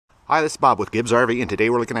Hi, this is Bob with Gibbs RV, and today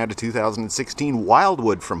we're looking at a 2016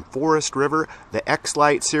 Wildwood from Forest River, the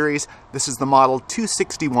X-Lite series. This is the model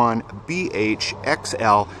 261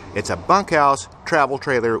 BHXL. It's a bunkhouse travel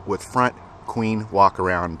trailer with front queen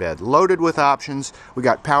walk-around bed, loaded with options. We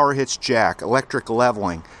got power hitch jack, electric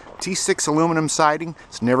leveling, T6 aluminum siding.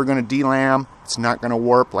 It's never going to delam. It's not going to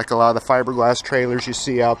warp like a lot of the fiberglass trailers you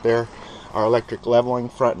see out there. Our electric leveling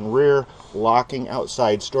front and rear, locking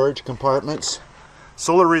outside storage compartments,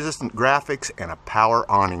 solar resistant graphics, and a power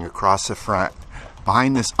awning across the front.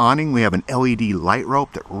 Behind this awning we have an LED light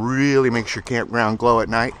rope that really makes your campground glow at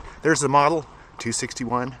night. There's the model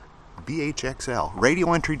 261 BHXL.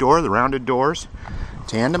 Radio entry door, the rounded doors,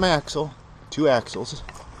 tandem axle, 2 axles.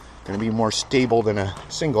 Going to be more stable than a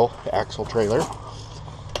single axle trailer.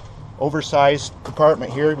 Oversized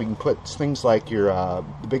compartment here. We can put things like your the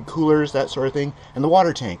big coolers, that sort of thing, and the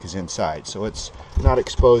water tank is inside, so it's not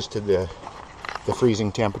exposed to the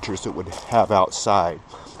freezing temperatures it would have outside.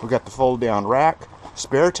 We've got the fold down rack,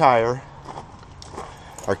 spare tire,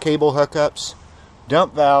 our cable hookups,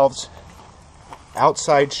 dump valves,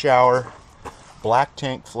 outside shower, black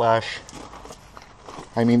tank flush.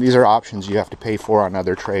 I mean, these are options you have to pay for on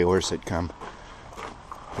other trailers that come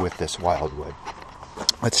with this Wildwood.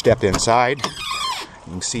 Let's step inside.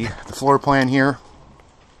 You can see the floor plan here.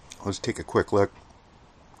 Let's take a quick look.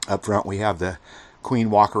 Up front we have the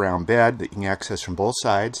queen walk-around bed that you can access from both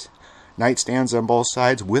sides. Nightstands on both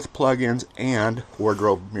sides with plug-ins and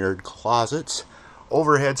wardrobe mirrored closets.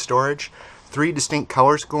 Overhead storage. 3 distinct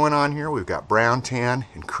colors going on here. We've got brown, tan,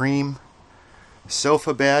 and cream.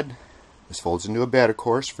 Sofa bed. This folds into a bed, of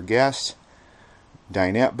course, for guests.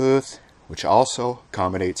 Dinette booth, which also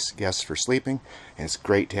accommodates guests for sleeping. And it's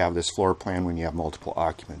great to have this floor plan when you have multiple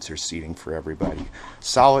occupants. There's seating for everybody.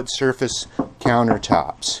 Solid surface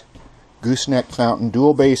countertops. Gooseneck fountain,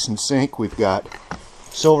 dual basin sink. We've got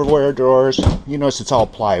silverware drawers. You notice it's all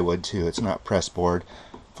plywood too. It's not press board.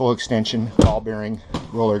 Full extension, ball bearing,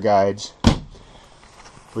 roller guides.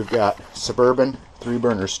 We've got Suburban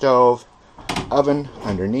 3-burner stove, oven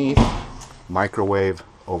underneath, microwave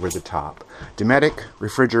over the top. Dometic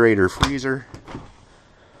refrigerator freezer.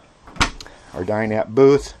 Our dinette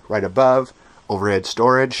booth right above. Overhead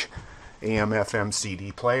storage, AM FM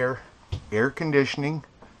CD player, air conditioning,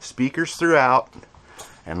 speakers throughout,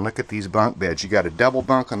 and look at these bunk beds. You got a double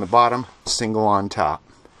bunk on the bottom, single on top.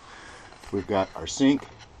 We've got our sink,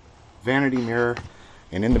 vanity mirror,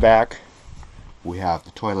 and in the back we have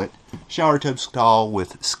the toilet shower tub stall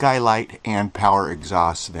with skylight and power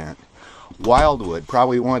exhaust vent. Wildwood,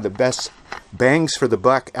 probably one of the best bangs for the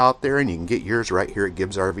buck out there, and you can get yours right here at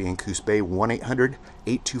Gibbs RV in Coos Bay.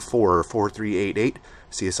 1-800-824-4388.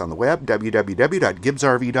 See us on the web,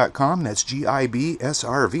 www.gibbsrv.com. That's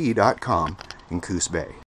GIBSRV.com in Coos Bay.